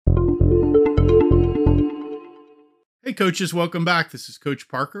Hey, coaches, welcome back. This is Coach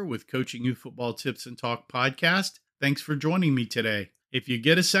Parker with Coaching Youth Football Tips and Talk podcast. Thanks for joining me today. If you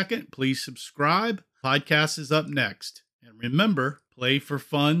get a second, please subscribe. Podcast is up next. And remember, play for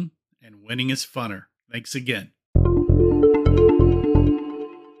fun and winning is funner. Thanks again.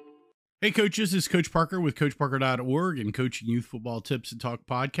 Hey, coaches, this is Coach Parker with CoachParker.org and Coaching Youth Football Tips and Talk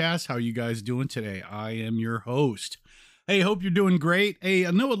podcast. How are you guys doing today? I am your host. Hey, hope you're doing great. Hey,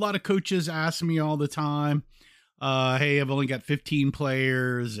 I know a lot of coaches ask me all the time, hey, I've only got 15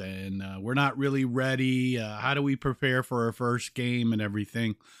 players and we're not really ready. How do we prepare for our first game and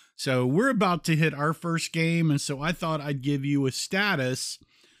everything? So we're about to hit our first game. And so I thought I'd give you a status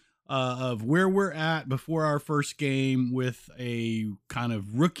of where we're at before our first game with a kind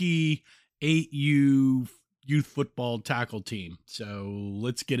of rookie 8U youth football tackle team. So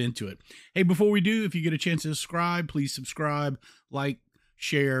let's get into it. Hey, before we do, if you get a chance to subscribe, please subscribe, like,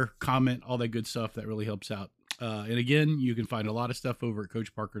 share, comment, all that good stuff. That really helps out. And again, you can find a lot of stuff over at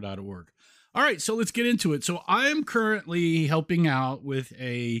CoachParker.org. All right, so let's get into it. So I'm currently helping out with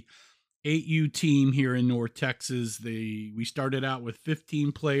a 8U team here in North Texas. We started out with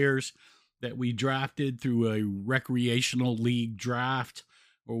 15 players that we drafted through a recreational league draft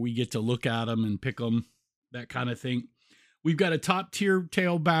where we get to look at them and pick them, that kind of thing. We've got a top tier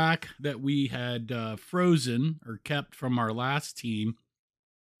tailback that we had frozen or kept from our last team,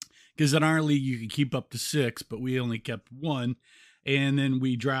 because in our league you can keep up to 6, but we only kept 1. And then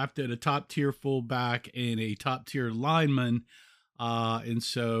we drafted a top tier fullback and a top tier lineman.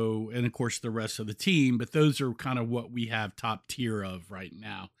 And of course the rest of the team, but those are kind of what we have top tier of right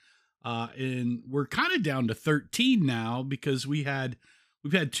now. And we're kind of down to 13 now because we've had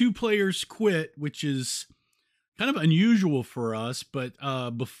 2 players quit, which is kind of unusual for us. But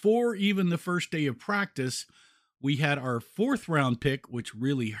before even the first day of practice, we had our 4th round pick, which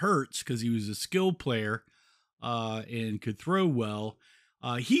really hurts because he was a skill player and could throw well.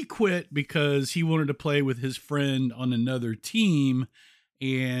 He quit because he wanted to play with his friend on another team,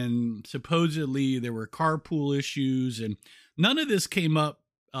 and supposedly there were carpool issues, and none of this came up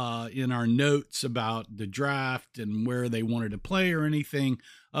in our notes about the draft and where they wanted to play or anything,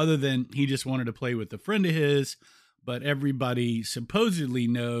 other than he just wanted to play with a friend of his. But everybody supposedly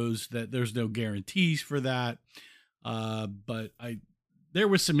knows that there's no guarantees for that. But there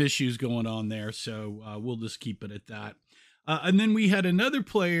was some issues going on there, so we'll just keep it at that. And then we had another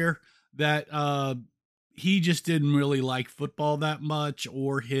player that he just didn't really like football that much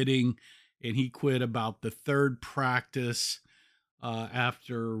or hitting, and he quit about the 3rd practice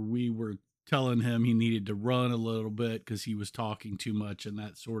after we were telling him he needed to run a little bit because he was talking too much and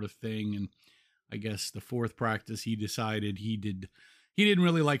that sort of thing. And I guess the 4th practice he decided he didn't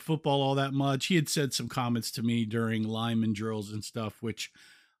really like football all that much. He had said some comments to me during lineman drills and stuff, which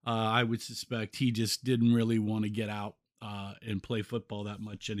I would suspect he just didn't really want to get out and play football that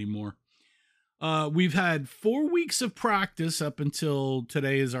much anymore. We've had 4 weeks of practice up until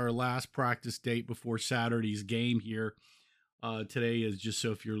today is our last practice date before Saturday's game here. Today is, just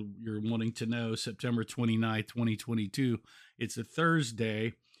so if you're wanting to know, September 29th, 2022. It's a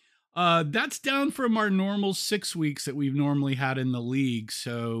Thursday. That's down from our normal 6 weeks that we've normally had in the league.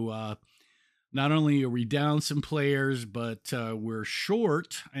 So not only are we down some players, but we're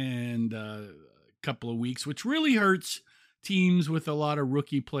short and a couple of weeks, which really hurts teams with a lot of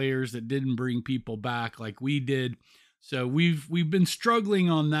rookie players that didn't bring people back like we did. So we've been struggling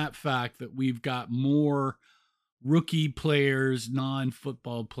on that fact that we've got more rookie players,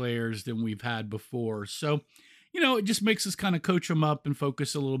 non-football players than we've had before. So it just makes us kind of coach them up and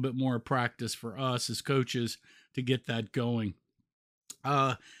focus a little bit more practice for us as coaches to get that going.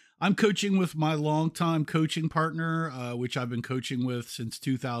 I'm coaching with my longtime coaching partner, which I've been coaching with since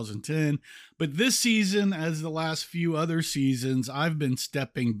 2010. But this season, as the last few other seasons, I've been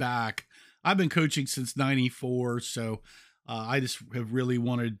stepping back. I've been coaching since 94, so I just have really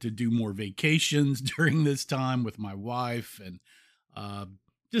wanted to do more vacations during this time with my wife and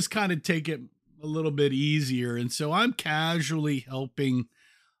just kind of take it a little bit easier. And so I'm casually helping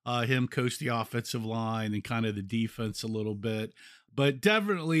him coach the offensive line and kind of the defense a little bit, but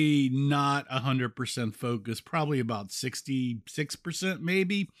definitely not 100% focused, probably about 66%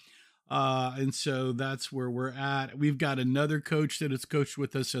 maybe. And so that's where we're at. We've got another coach that has coached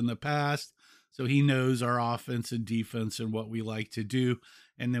with us in the past, so he knows our offense and defense and what we like to do.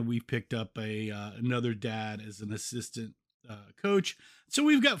 And then we picked up another dad as an assistant coach. So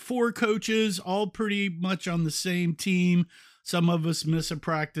we've got 4 coaches, all pretty much on the same team. Some of us miss a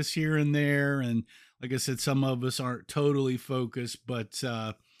practice here and there. And like I said, some of us aren't totally focused, but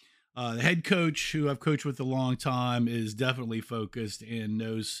the head coach, who I've coached with a long time, is definitely focused and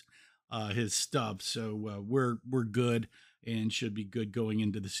knows his stuff. So we're good and should be good going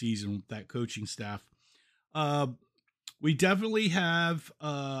into the season with that coaching staff. Uh, we definitely have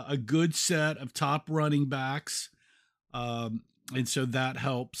a good set of top running backs. And so that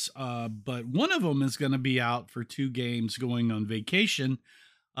helps. But one of them is going to be out for 2 games going on vacation.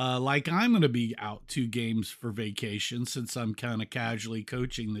 Like I'm going to be out 2 games for vacation since I'm kind of casually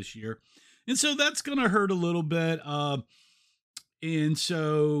coaching this year. And so that's going to hurt a little bit. And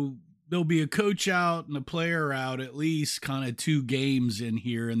so there'll be a coach out and a player out at least kind of 2 games in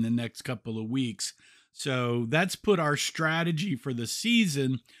here in the next couple of weeks. So that's put our strategy for the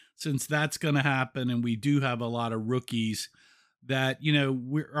season, since that's going to happen. And we do have a lot of rookies that,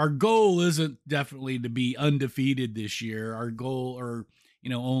 our goal isn't definitely to be undefeated this year. Our goal, or,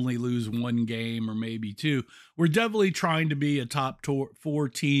 only lose 1 game or maybe 2. We're definitely trying to be a top 4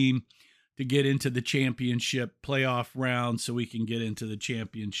 team to get into the championship playoff round so we can get into the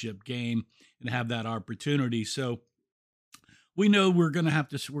championship game and have that opportunity. So we know we're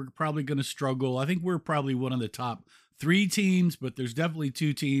probably going to struggle. I think we're probably one of the top 3 teams, but there's definitely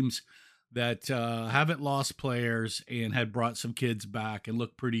 2 teams that haven't lost players and had brought some kids back and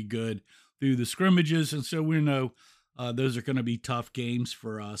look pretty good through the scrimmages. And so we know those are going to be tough games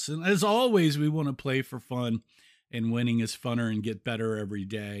for us. And as always, we want to play for fun, and winning is funner and get better every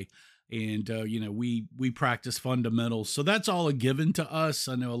day. And, we practice fundamentals. So that's all a given to us.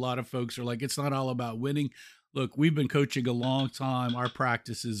 I know a lot of folks are like, it's not all about winning. Look, we've been coaching a long time. Our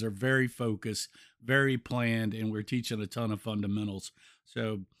practices are very focused, very planned, and we're teaching a ton of fundamentals.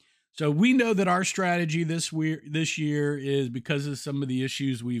 So we know that our strategy this year is, because of some of the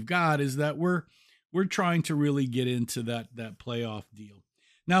issues we've got, is that we're trying to really get into that playoff deal.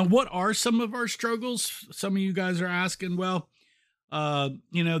 Now, what are some of our struggles? Some of you guys are asking. Well,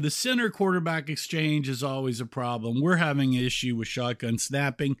 the center quarterback exchange is always a problem. We're having an issue with shotgun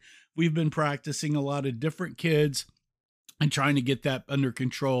snapping. We've been practicing a lot of different kids and trying to get that under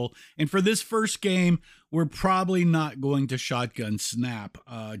control. And for this first game, we're probably not going to shotgun snap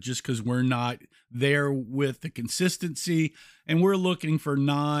just because we're not there with the consistency. And we're looking for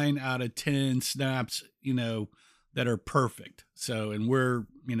 9 out of 10 snaps, that are perfect. So, and we're,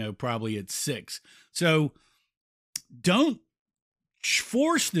 probably at 6. So don't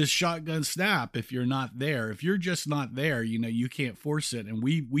force this shotgun snap if you're not there. If you're just not there, you can't force it. And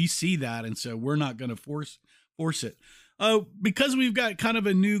we see that. And so we're not going to force it. Because we've got kind of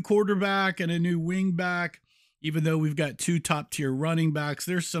a new quarterback and a new wing back, even though we've got 2 top tier running backs,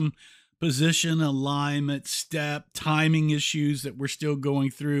 there's some position alignment, step, timing issues that we're still going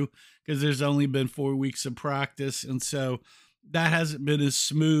through because there's only been 4 weeks of practice. And so that hasn't been as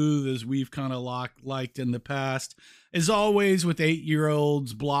smooth as we've kind of liked in the past. As always, with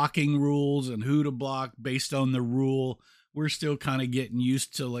 8-year-olds, blocking rules and who to block based on the rule, we're still kind of getting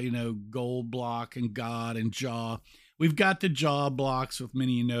used to, gold block and God and jaw. We've got the jaw blocks with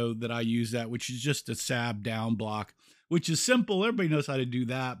many, that I use that, which is just a sab down block, which is simple. Everybody knows how to do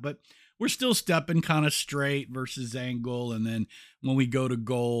that, but we're still stepping kind of straight versus angle. And then when we go to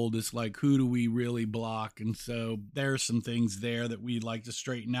gold, it's like, who do we really block? And so there are some things there that we'd like to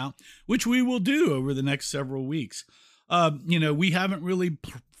straighten out, which we will do over the next several weeks. We haven't really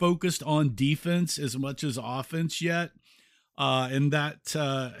focused on defense as much as offense yet. And that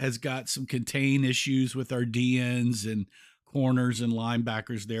has got some contain issues with our DNs and corners and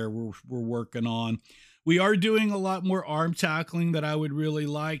linebackers there we're working on. We are doing a lot more arm tackling that I would really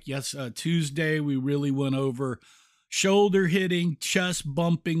like. Yes, Tuesday we really went over shoulder hitting, chest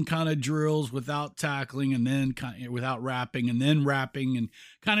bumping kind of drills without tackling and then without wrapping and then wrapping, and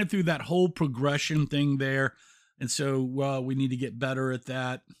kind of through that whole progression thing there. And so we need to get better at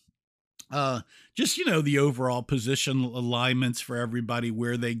that. Just, the overall position alignments for everybody,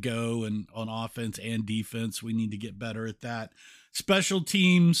 where they go, and on offense and defense, we need to get better at that. Special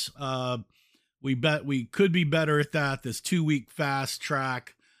teams, we could be better at that. This 2-week fast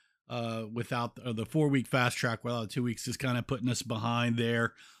track, without the 4-week fast track, without 2 weeks is kind of putting us behind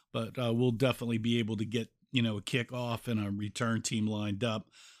there, but we'll definitely be able to get, a kickoff and a return team lined up.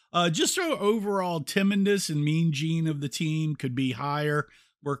 Just our overall timidness and mean gene of the team could be higher.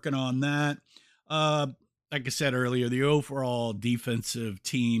 Working on that. Like I said earlier, the overall defensive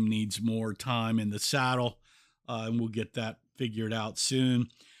team needs more time in the saddle, and we'll get that figured out soon.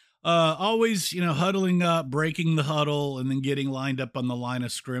 Always, huddling up, breaking the huddle, and then getting lined up on the line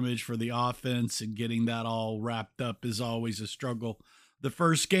of scrimmage for the offense and getting that all wrapped up is always a struggle the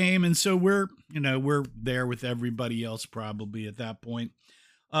first game. And so we're there with everybody else probably at that point.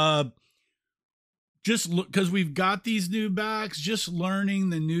 just look, because we've got these new backs, just learning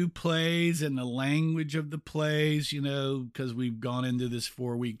the new plays and the language of the plays, because we've gone into this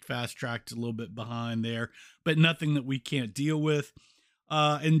 4-week fast track a little bit behind there, but nothing that we can't deal with.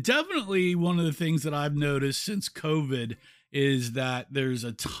 And definitely one of the things that I've noticed since COVID is that there's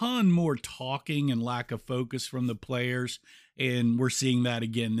a ton more talking and lack of focus from the players. And we're seeing that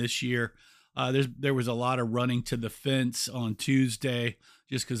again this year. There was a lot of running to the fence on Tuesday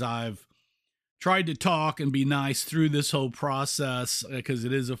just because I've tried to talk and be nice through this whole process because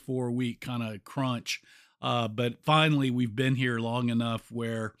it is a 4-week kind of crunch. But finally, we've been here long enough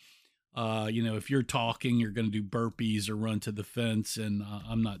where, if you're talking, you're going to do burpees or run to the fence. And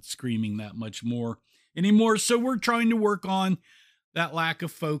I'm not screaming that much more anymore. So we're trying to work on that lack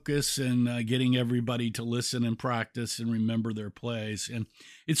of focus and getting everybody to listen and practice and remember their plays. And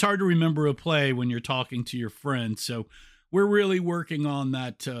it's hard to remember a play when you're talking to your friends. So we're really working on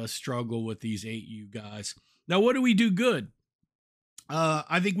that struggle with these 8U guys. Now, what do we do good?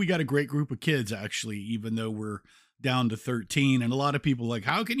 I think we got a great group of kids, actually, even though we're down to 13. And a lot of people are like,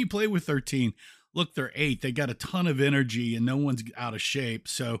 how can you play with 13? Look, they're 8. They got a ton of energy and no one's out of shape.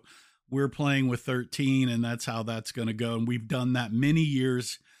 So we're playing with 13, and that's how that's going to go. And we've done that many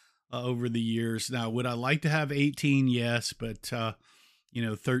years over the years. Now, would I like to have 18? Yes, but,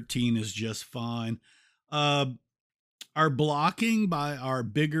 13 is just fine. Our blocking by our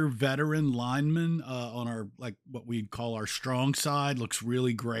bigger veteran linemen on our, like what we'd call our strong side, looks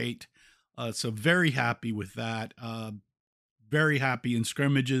really great. So very happy with that. Very happy in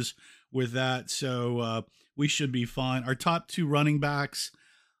scrimmages with that. So we should be fine. Our top 2 running backs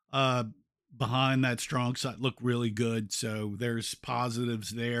behind that strong side look really good. So there's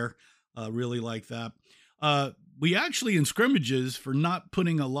positives there. Really like that. We actually in scrimmages, for not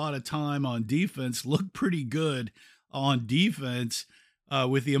putting a lot of time on defense, look pretty good on defense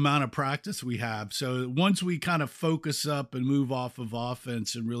with the amount of practice we have. So once we kind of focus up and move off of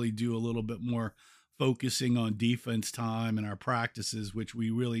offense and really do a little bit more focusing on defense time and our practices, which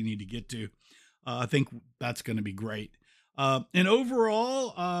we really need to get to, I think that's going to be great. And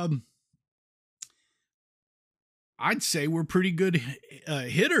overall, I'd say we're pretty good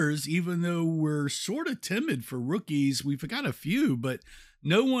hitters, even though we're sort of timid for rookies. We've got a few, but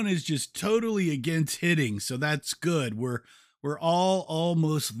no one is just totally against hitting. So that's good. We're all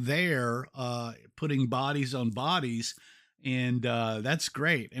almost there, putting bodies on bodies. And that's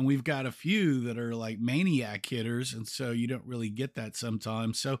great. And we've got a few that are like maniac hitters. And so you don't really get that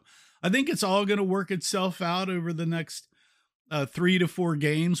sometimes. So I think it's all going to work itself out over the next 3 to 4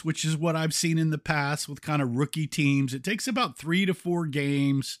 games, which is what I've seen in the past with kind of rookie teams. It takes about 3 to 4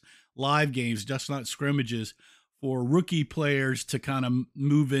 games, live games, just not scrimmages, for rookie players to kind of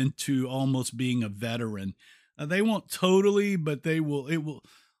move into almost being a veteran. They won't totally, but it will,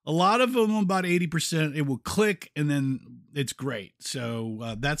 a lot of them, about 80%, it will click and then it's great.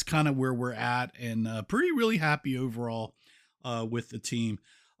 So that's kind of where we're at, and really happy overall with the team.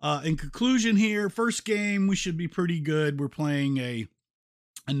 In conclusion here, first game, we should be pretty good. We're playing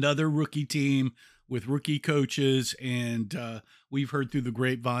another rookie team with rookie coaches, and we've heard through the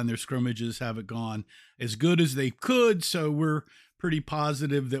grapevine their scrimmages haven't gone as good as they could, so we're pretty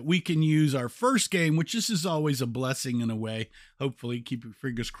positive that we can use our first game, which this is always a blessing in a way. Hopefully, keep your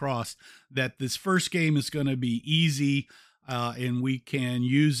fingers crossed that this first game is going to be easy, and we can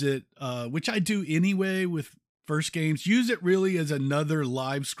use it, which I do anyway with first games, use it really as another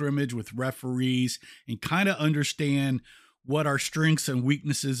live scrimmage with referees and kind of understand what our strengths and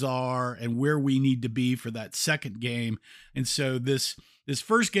weaknesses are and where we need to be for that second game. And so this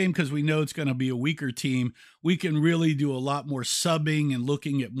first game, because we know it's going to be a weaker team, we can really do a lot more subbing and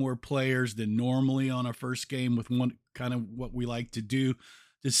looking at more players than normally on a first game, with one kind of what we like to do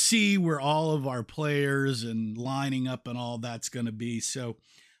to see where all of our players and lining up and all that's going to be. So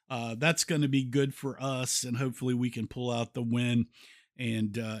that's going to be good for us, and hopefully we can pull out the win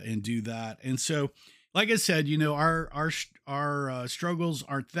and do that. And so, like I said, our struggles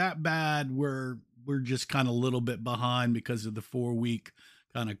aren't that bad. We're just kind of a little bit behind because of the 4-week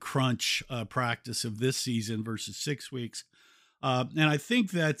kind of crunch practice of this season versus 6 weeks. And I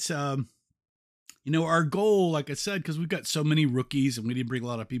think that our goal, like I said, because we've got so many rookies and we didn't bring a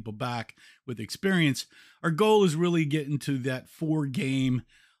lot of people back with experience, our goal is really getting to that 4-game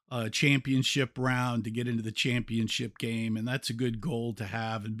championship round to get into the championship game. And that's a good goal to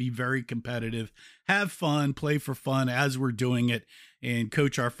have, and be very competitive, have fun, play for fun as we're doing it, and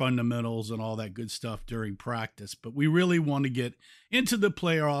coach our fundamentals and all that good stuff during practice. But we really want to get into the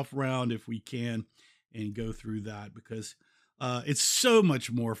playoff round if we can and go through that, because it's so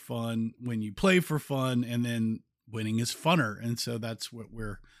much more fun when you play for fun, and then winning is funner. And so that's what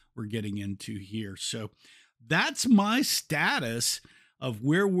we're we're getting into here. So that's my status of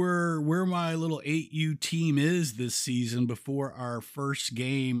where my little 8U team is this season before our first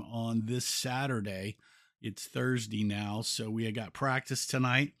game on this Saturday. It's Thursday now, so we got practice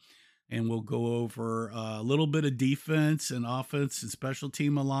tonight, and we'll go over a little bit of defense and offense and special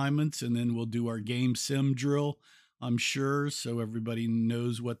team alignments, and then we'll do our game sim drill, I'm sure, so everybody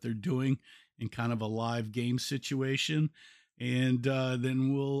knows what they're doing in kind of a live game situation. And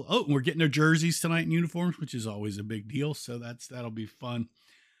then we're getting our jerseys tonight and uniforms, which is always a big deal. So that'll be fun.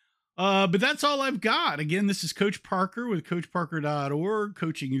 But that's all I've got. Again, this is Coach Parker with CoachParker.org,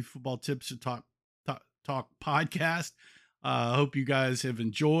 coaching youth football tips and talk podcast. I hope you guys have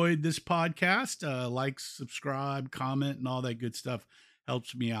enjoyed this podcast. Like, subscribe, comment, and all that good stuff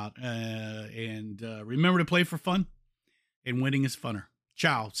helps me out. And remember to play for fun, and winning is funner.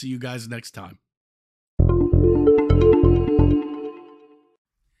 Ciao. See you guys next time.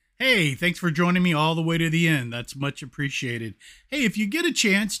 Hey, thanks for joining me all the way to the end. That's much appreciated. Hey, if you get a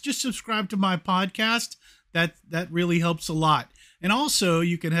chance, just subscribe to my podcast. That really helps a lot. And also,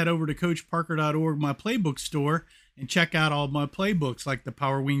 you can head over to CoachParker.org, my playbook store, and check out all my playbooks like the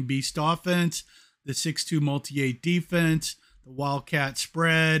Power Wing Beast offense, the 6-2 multi-8 defense, the Wildcat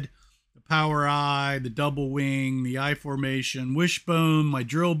spread, the Power I, the double wing, the I formation, wishbone, my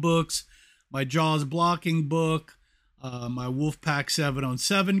drill books, my Jaws blocking book, my Wolfpack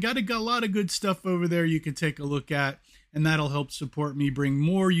 7-on-7. Got a lot of good stuff over there you can take a look at, and that'll help support me bring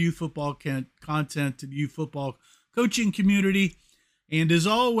more youth football content to the youth football coaching community. And as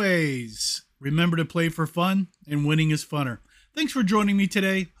always, remember to play for fun, and winning is funner. Thanks for joining me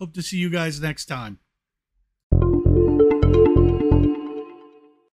today. Hope to see you guys next time.